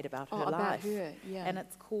they made about her About life. her, yeah. And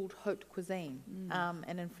it's called Haute Cuisine.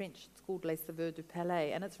 And in French it's called Les Saveurs du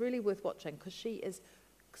Palais. And it's really worth watching because she is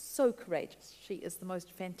so courageous. She is the most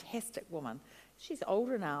fantastic woman. She's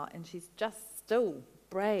older now and she's just still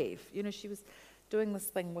brave. She was doing this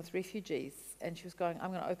thing with refugees and she was going,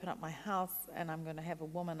 I'm going to open up my house and I'm going to have a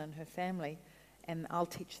woman and her family and I'll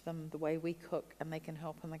teach them the way we cook and they can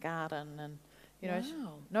help in the garden. And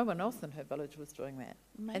Wow. no one else in her village was doing that.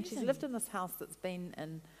 And she's Amazing. lived in this house that's been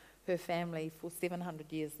in her family for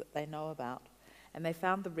 700 years that they know about. And they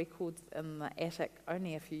found the records in the attic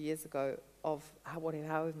only a few years ago of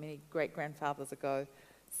however many great-grandfathers ago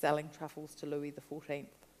selling truffles to Louis XIV.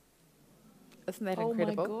 Isn't that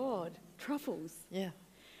incredible? Oh my God, truffles. Yeah.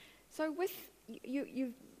 So with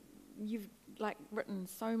you've like written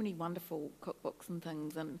so many wonderful cookbooks and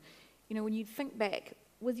things, and when you think back,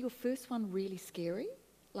 was your first one really scary?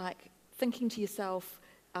 Like thinking to yourself,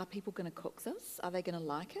 are people going to cook this? Are they going to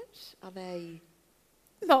like it? Are they...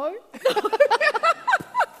 No.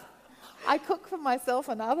 I cook for myself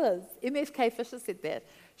and others. MFK Fisher said that.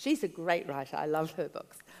 She's a great writer. I love her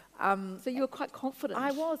books. So you were quite confident.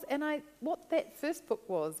 I was, and what that first book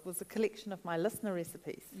was a collection of my listener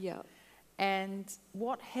recipes. Yeah. And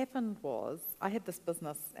what happened was, I had this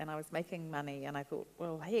business and I was making money, and I thought,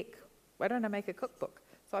 well, heck, why don't I make a cookbook?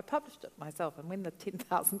 So I published it myself, and when the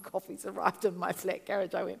 10,000 coffees arrived in my flat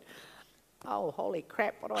garage, I went, oh, holy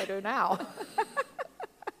crap, what do I do now?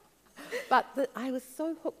 But I was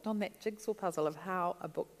so hooked on that jigsaw puzzle of how a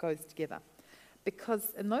book goes together. Because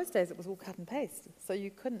in those days, it was all cut and paste, so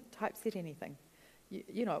you couldn't typeset anything.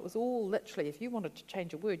 You know, it was all literally, if you wanted to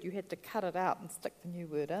change a word, you had to cut it out and stick the new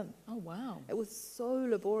word in. Oh, wow. It was so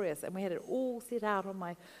laborious, and we had it all set out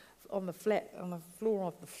on the floor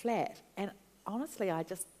of the flat. And honestly,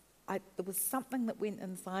 there was something that went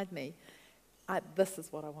inside me. This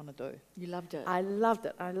is what I want to do. You loved it. I loved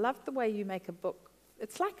it. I loved the way you make a book.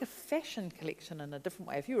 It's like a fashion collection in a different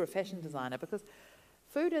way, if you were a fashion designer, because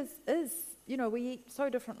food is, you know, we eat so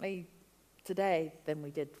differently today than we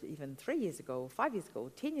did even 3 years ago, or 5 years ago, or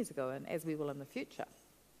 10 years ago, and as we will in the future.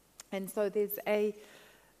 And so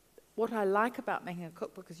what I like about making a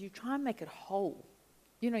cookbook is you try and make it whole.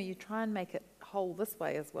 You know, you try and make it whole this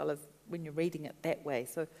way as well as when you're reading it that way.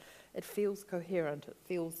 So it feels coherent, it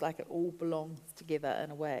feels like it all belongs together in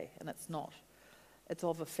a way, and it's not. It's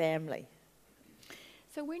of a family.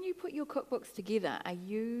 So when you put your cookbooks together, are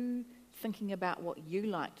you thinking about what you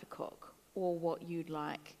like to cook or what you'd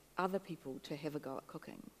like other people to have a go at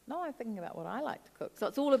cooking? No, I'm thinking about what I like to cook. So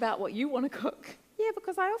it's all about what you want to cook. Yeah,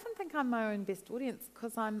 because I often think I'm my own best audience,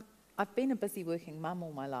 because I've been a busy working mum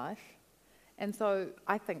all my life, and so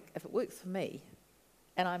I think if it works for me,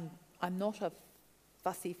 and I'm not a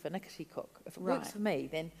fussy, finicky cook. If it works for me,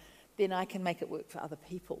 then I can make it work for other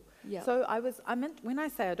people. Yeah. So when I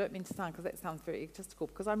say, I don't mean to sound, because that sounds very egotistical,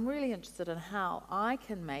 because I'm really interested in how I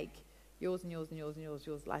can make yours and yours and yours and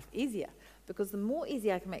yours life easier. Because the more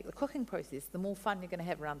easy I can make the cooking process, the more fun you're going to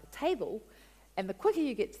have around the table. And the quicker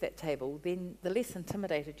you get to that table, then the less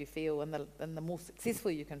intimidated you feel, and the more successful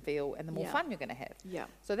you can feel, and the more fun you're going to have. Yeah.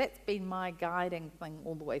 So that's been my guiding thing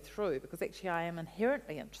all the way through, because actually I am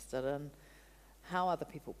inherently interested in how other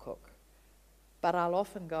people cook. But I'll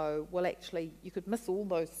often go, well, actually, you could miss all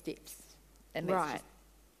those steps. And that's just,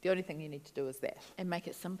 the only thing you need to do is that. And make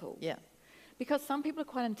it simple. Yeah. Because some people are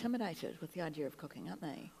quite intimidated with the idea of cooking, aren't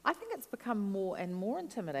they? I think it's become more and more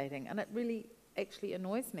intimidating, and it really actually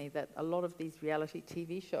annoys me that a lot of these reality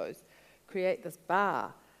TV shows create this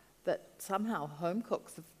bar that somehow home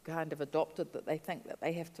cooks have kind of adopted, that they think that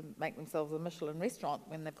they have to make themselves a Michelin restaurant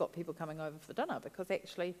when they've got people coming over for dinner, because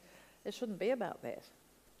actually it shouldn't be about that.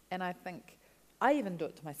 And I think I even do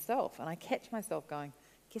it to myself, and I catch myself going,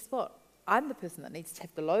 guess what? I'm the person that needs to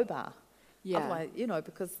have the low bar. Yeah. Otherwise, you know,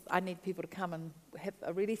 because I need people to come and have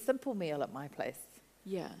a really simple meal at my place.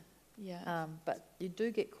 Yeah, yeah. But you do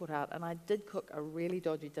get caught out, and I did cook a really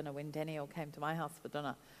dodgy dinner when Danielle came to my house for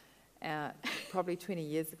dinner, probably 20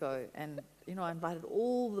 years ago, and, you know, I invited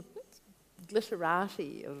all the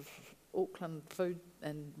glitterati of Auckland food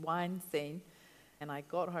and wine scene, and I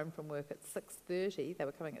got home from work at 6:30, they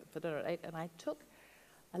were coming for dinner at 8, and I took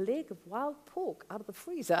a leg of wild pork out of the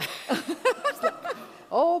freezer. Like,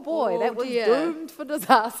 oh boy, that was doomed for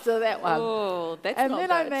disaster, that one. Oh, that's and not then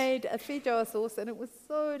good. I made a feijoa sauce, and it was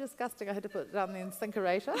so disgusting I had to put it down the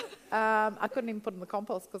incinerator. I couldn't even put it in the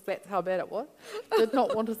compost because that's how bad it was. Did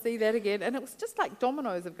not want to see that again. And it was just like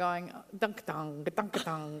dominoes of going dunk-a-dung,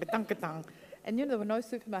 dunk-a-dung, dunk-a-dung. And you know, there were no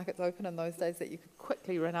supermarkets open in those days that you could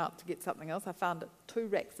quickly run out to get something else. I found 2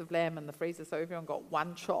 racks of lamb in the freezer, so everyone got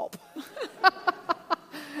one chop.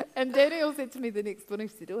 And Daniel said to me the next morning,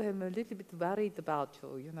 she said, oh, I'm a little bit worried about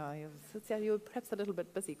you, you know. You're perhaps a little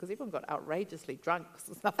bit busy, because everyone got outrageously drunk because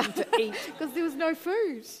there was nothing to eat. Because there was no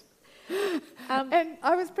food. And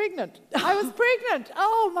I was pregnant.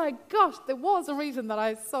 Oh my gosh, there was a reason that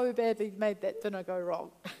I so badly made that dinner go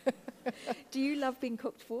wrong. Do you love being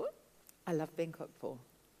cooked for? I love being cooked for.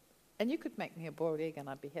 And you could make me a boiled egg and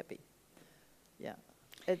I'd be happy. Yeah.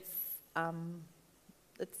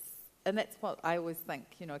 And that's what I always think,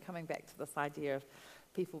 you know, coming back to this idea of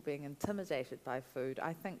people being intimidated by food.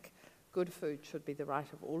 I think good food should be the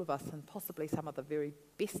right of all of us, and possibly some of the very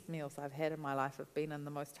best meals I've had in my life have been in the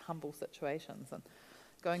most humble situations. And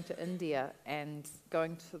going to India and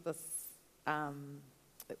going to this,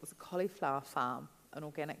 it was a cauliflower farm, an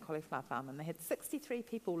organic cauliflower farm, and they had 63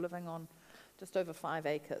 people living on just over 5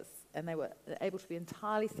 acres, and they were able to be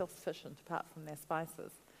entirely self-sufficient apart from their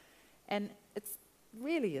spices. And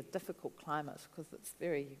really a difficult climate because it's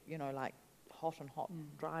very, like hot and hot,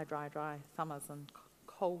 dry summers and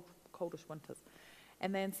coldish winters.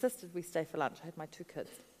 And they insisted we stay for lunch. I had my 2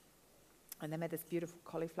 kids. And they made this beautiful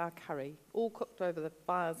cauliflower curry, all cooked over the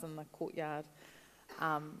fires in the courtyard.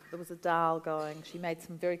 There was a dal going. She made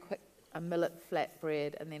some very quick a millet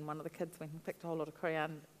flatbread, and then one of the kids went and picked a whole lot of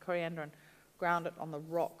coriander and ground it on the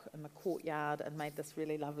rock in the courtyard and made this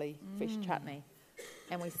really lovely fresh chutney.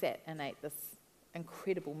 And we sat and ate this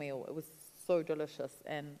incredible meal. It was so delicious,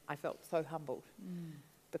 and I felt so humbled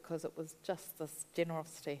because it was just this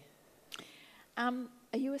generosity. Are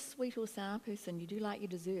you a sweet or sour person? You do like your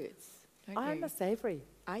desserts, don't you? I'm a savoury.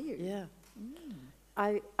 Are you? Yeah.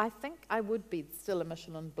 I think I would be still a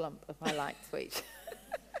Michelin blimp if I liked sweet.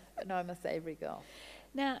 But no, I'm a savoury girl.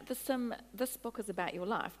 Now, this book is about your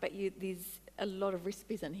life, but there's a lot of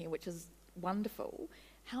recipes in here, which is wonderful.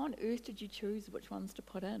 How on earth did you choose which ones to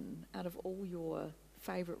put in out of all your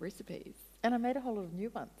favourite recipes? And I made a whole lot of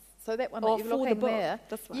new ones. So that one Oh, that you're for the looking book, there,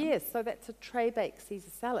 this one. yes, so that's a tray bake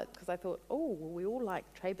Caesar salad, because I thought, oh, well, we all like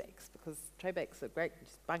tray bakes, because tray bakes are great, you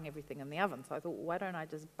just bung everything in the oven. So I thought, well, why don't I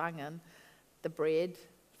just bung in the bread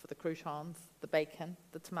for the croutons, the bacon,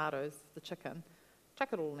 the tomatoes, the chicken,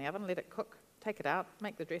 chuck it all in the oven, let it cook, take it out,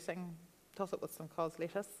 make the dressing, toss it with some cos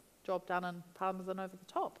lettuce, job done, and parmesan over the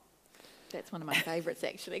top. That's one of my favourites,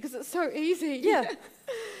 actually, because it's so easy. Yeah.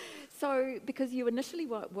 So, because you initially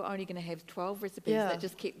were only going to have 12 recipes that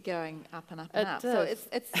just kept going up and up and up. Does.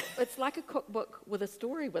 So it's like a cookbook with a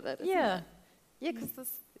story with it, isn't Yeah. it? Yeah, because the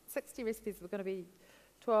 60 recipes were going to be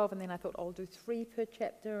 12, and then I thought, I'll do 3 per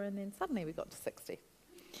chapter, and then suddenly we got to 60.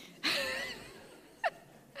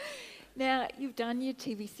 Now, you've done your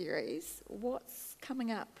TV series. What's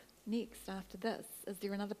coming up next after this? Is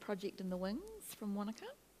there another project in the wings from Wanaka?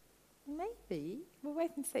 Maybe. We'll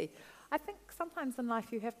wait and see. I think sometimes in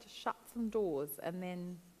life you have to shut some doors and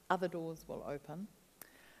then other doors will open.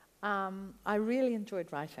 I really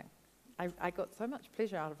enjoyed writing. I got so much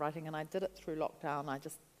pleasure out of writing, and I did it through lockdown. I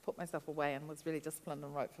just put myself away and was really disciplined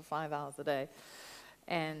and wrote for 5 hours a day,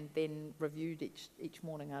 and then reviewed each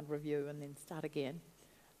morning. I'd review and then start again.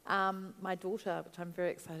 My daughter, which I'm very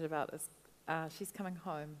excited about, is she's coming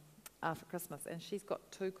home for Christmas, and she's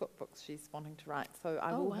got 2 cookbooks she's wanting to write, so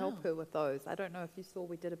I will help her with those. I don't know if you saw,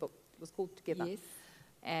 we did a book, it was called Together. Yes.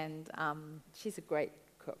 And she's a great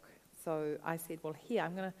cook. So I said, well, here,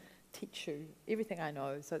 I'm going to teach you everything I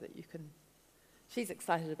know so that you can... She's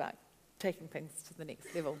excited about taking things to the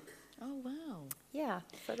next level. Oh, wow. Yeah,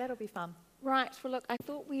 so that'll be fun. Right, well, look, I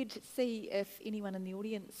thought we'd see if anyone in the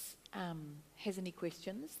audience has any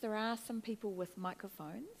questions. There are some people with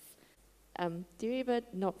microphones. Do you ever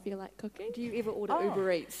not feel like cooking? Do you ever order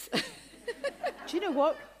Uber Eats? Do you know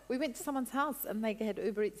what? We went to someone's house and they had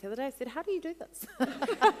Uber Eats the other day. I said, how do you do this?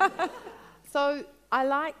 So I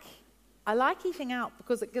like eating out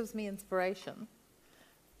because it gives me inspiration.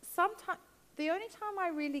 Sometimes, the only time I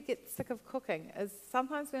really get sick of cooking is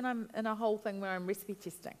sometimes when I'm in a whole thing where I'm recipe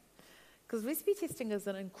testing. Because recipe testing is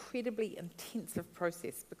an incredibly intensive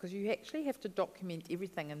process, because you actually have to document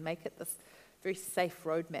everything and make it this very safe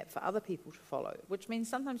roadmap for other people to follow, which means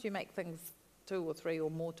sometimes you make things 2 or 3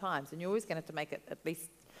 or more times, and you're always going to have to make it at least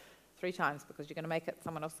 3 times, because you're going to make it,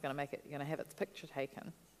 someone else is going to make it, you're going to have its picture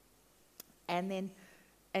taken.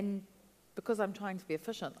 And because I'm trying to be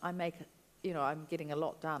efficient, I make it, I'm getting a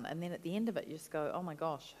lot done, and then at the end of it you just go, oh my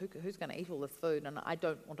gosh, who's going to eat all this food? And I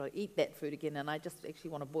don't want to eat that food again, and I just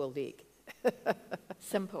actually want a boiled egg.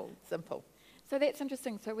 Simple. So that's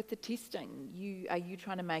interesting. So with the testing, are you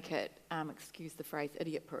trying to make it, excuse the phrase,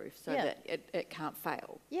 idiot-proof, so that it can't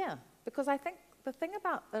fail? Yeah, because I think the thing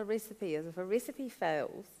about a recipe is if a recipe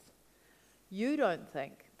fails, you don't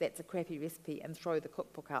think that's a crappy recipe and throw the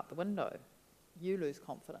cookbook out the window. You lose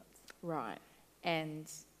confidence. Right. And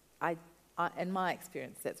in my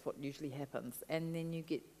experience, that's what usually happens. And then you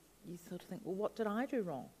sort of think, well, what did I do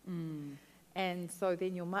wrong? And so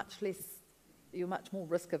then you're much more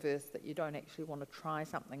risk averse, that you don't actually want to try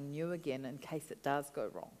something new again in case it does go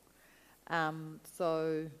wrong.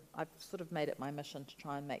 So I've sort of made it my mission to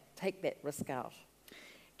try and take that risk out.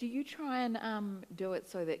 Do you try and do it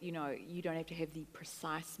so that, you don't have to have the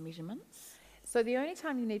precise measurements? So the only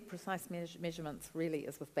time you need precise measurements really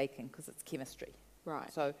is with baking, because it's chemistry.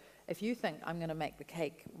 Right. So if you think I'm going to make the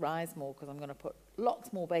cake rise more because I'm going to put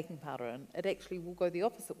lots more baking powder in, it actually will go the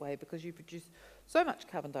opposite way, because you produce so much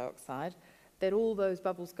carbon dioxide that all those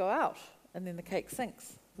bubbles go out and then the cake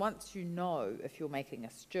sinks. Once you know if you're making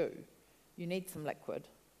a stew, you need some liquid,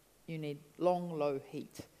 you need long, low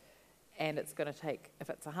heat, and it's going to take,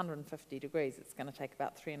 if it's 150 degrees, it's going to take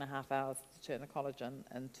about 3.5 hours to turn the collagen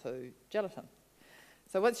into gelatin.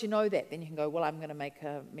 So once you know that, then you can go, well, I'm going to make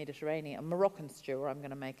a Mediterranean, a Moroccan stew, or I'm going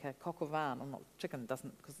to make a coq au vin, or not, chicken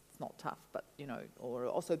doesn't, because it's not tough, but, or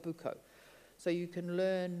also buco. So you can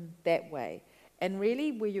learn that way. And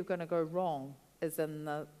really where you're going to go wrong is in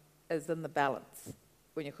the balance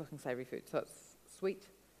when you're cooking savoury food. So it's sweet,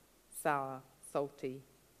 sour, salty,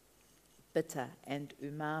 bitter, and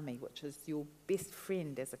umami, which is your best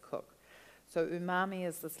friend as a cook. So umami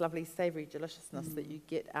is this lovely savoury deliciousness that you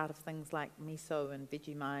get out of things like miso and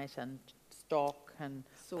Vegemite and stock and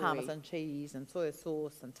Parmesan cheese and soy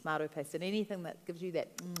sauce and tomato paste, and anything that gives you that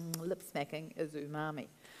lip smacking is umami.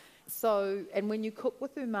 So, and when you cook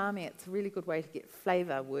with umami, it's a really good way to get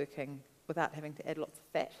flavour working without having to add lots of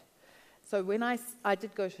fat. So when I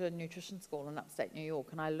did go to a nutrition school in upstate New York,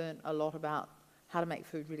 and I learned a lot about how to make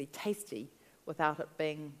food really tasty without it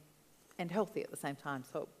being, and healthy at the same time.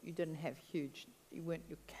 So you didn't have you weren't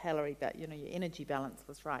your calorie, but your energy balance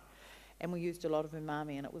was right. And we used a lot of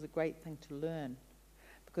umami, and it was a great thing to learn.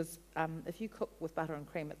 Because if you cook with butter and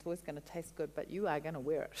cream, it's always going to taste good, but you are going to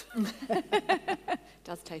wear it.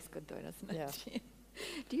 Does taste good though, doesn't it? Yeah.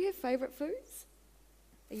 Do you have favourite foods?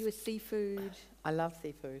 Are you a seafood? I love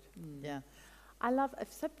seafood, yeah. I love,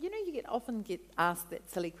 you often get asked that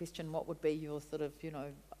silly question, what would be your sort of,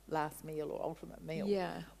 last meal or ultimate meal?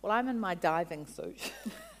 Yeah. Well, I'm in my diving suit.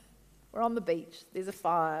 We're on the beach, there's a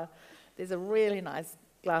fire, there's a really nice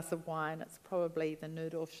glass of wine, it's probably the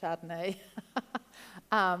Neudorf Chardonnay.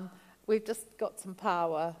 We've just got some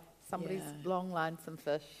power, somebody's long-lined some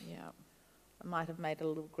fish. Yeah. I might have made a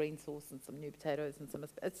little green sauce and some new potatoes and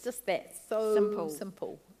it's just that, so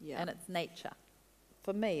simple. Yeah. And it's nature.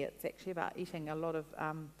 For me, it's actually about eating a lot of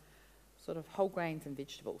sort of whole grains and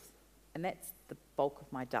vegetables. And that's the bulk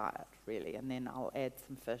of my diet, really. And then I'll add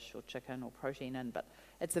some fish or chicken or protein in. But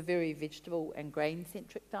it's a very vegetable and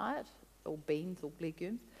grain-centric diet, or beans or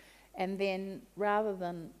legumes. And then rather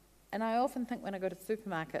than... And I often think when I go to the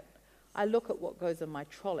supermarket, I look at what goes in my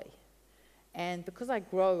trolley. And because I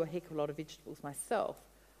grow a heck of a lot of vegetables myself,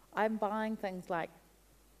 I'm buying things like...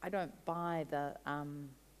 I don't buy the...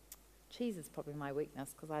 cheese is probably my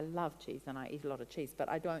weakness, because I love cheese and I eat a lot of cheese, but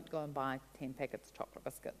I don't go and buy 10 packets of chocolate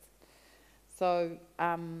biscuits. So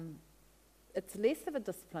it's less of a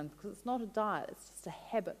discipline, because it's not a diet, it's just a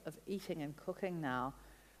habit of eating and cooking now,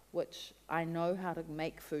 which I know how to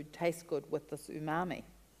make food taste good with this umami.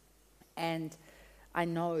 And I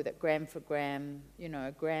know that gram for gram,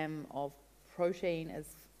 a gram of protein is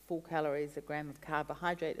 4 calories, a gram of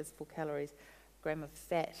carbohydrate is 4 calories, a gram of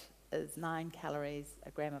fat is 9 calories,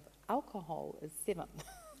 a gram of alcohol is 7.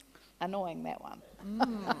 Annoying, that one.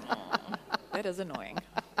 That is annoying.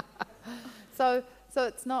 So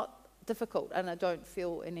it's not difficult, and I don't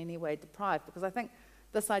feel in any way deprived, because I think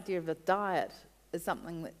this idea of a diet is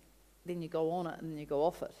something that then you go on it and then you go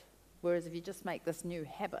off it. Whereas if you just make this new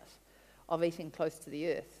habit of eating close to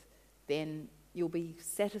the earth, then you'll be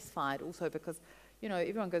satisfied also, because,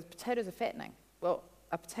 everyone goes, potatoes are fattening. Well,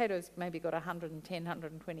 a potato's maybe got 110,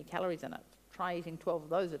 120 calories in it. Try eating 12 of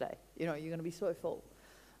those a day. You're going to be so full.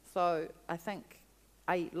 So I think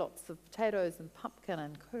I eat lots of potatoes and pumpkin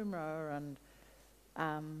and kumara and,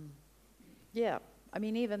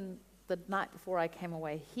 even the night before I came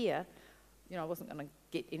away here, I wasn't going to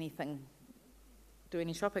get anything, do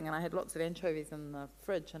any shopping, and I had lots of anchovies in the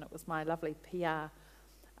fridge, and it was my lovely PR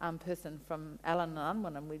person from Allen and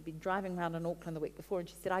Unwin, and we'd been driving around in Auckland the week before, and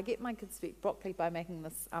she said, I get my kids to eat broccoli by making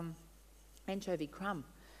this anchovy crumb.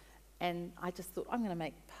 And I just thought, I'm going to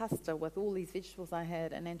make pasta with all these vegetables I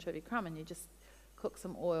had and anchovy crumb, and you just cook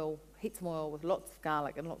some oil, heat some oil with lots of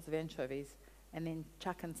garlic and lots of anchovies, and then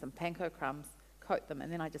chuck in some panko crumbs, coat them,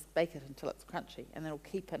 and then I just bake it until it's crunchy, and then it'll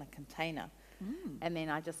keep in a container. And then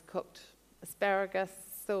I just cooked asparagus,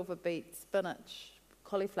 silver beet, spinach,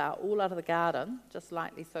 cauliflower, all out of the garden, just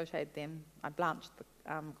lightly sauteed them. I blanched the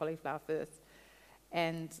cauliflower first,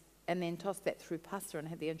 and then tossed that through pasta and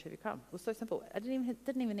had the anchovy crumb. It was so simple. I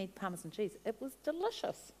didn't even need Parmesan cheese. It was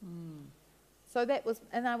delicious. So that was,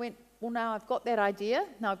 and I went, well, now I've got that idea,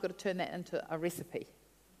 now I've got to turn that into a recipe.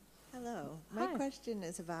 Hello. My question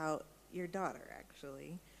is about your daughter,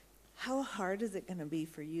 actually. How hard is it going to be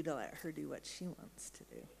for you to let her do what she wants to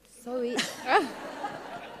do? So easy.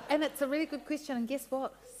 And it's a really good question, and guess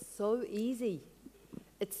what? So easy.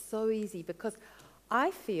 It's so easy, because I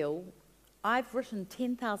feel I've written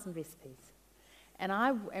 10,000 recipes, and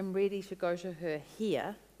I am ready to go to her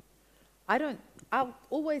here. I'll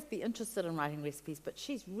always be interested in writing recipes, but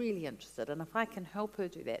she's really interested, and if I can help her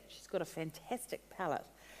do that, she's got a fantastic palate.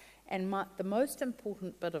 And the most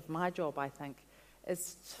important bit of my job, I think,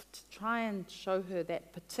 is to try and show her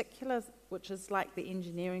that particular, which is like the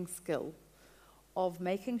engineering skill of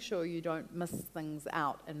making sure you don't miss things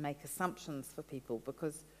out and make assumptions for people,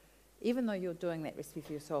 because even though you're doing that recipe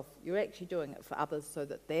for yourself, you're actually doing it for others so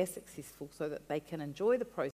that they're successful, so that they can enjoy the process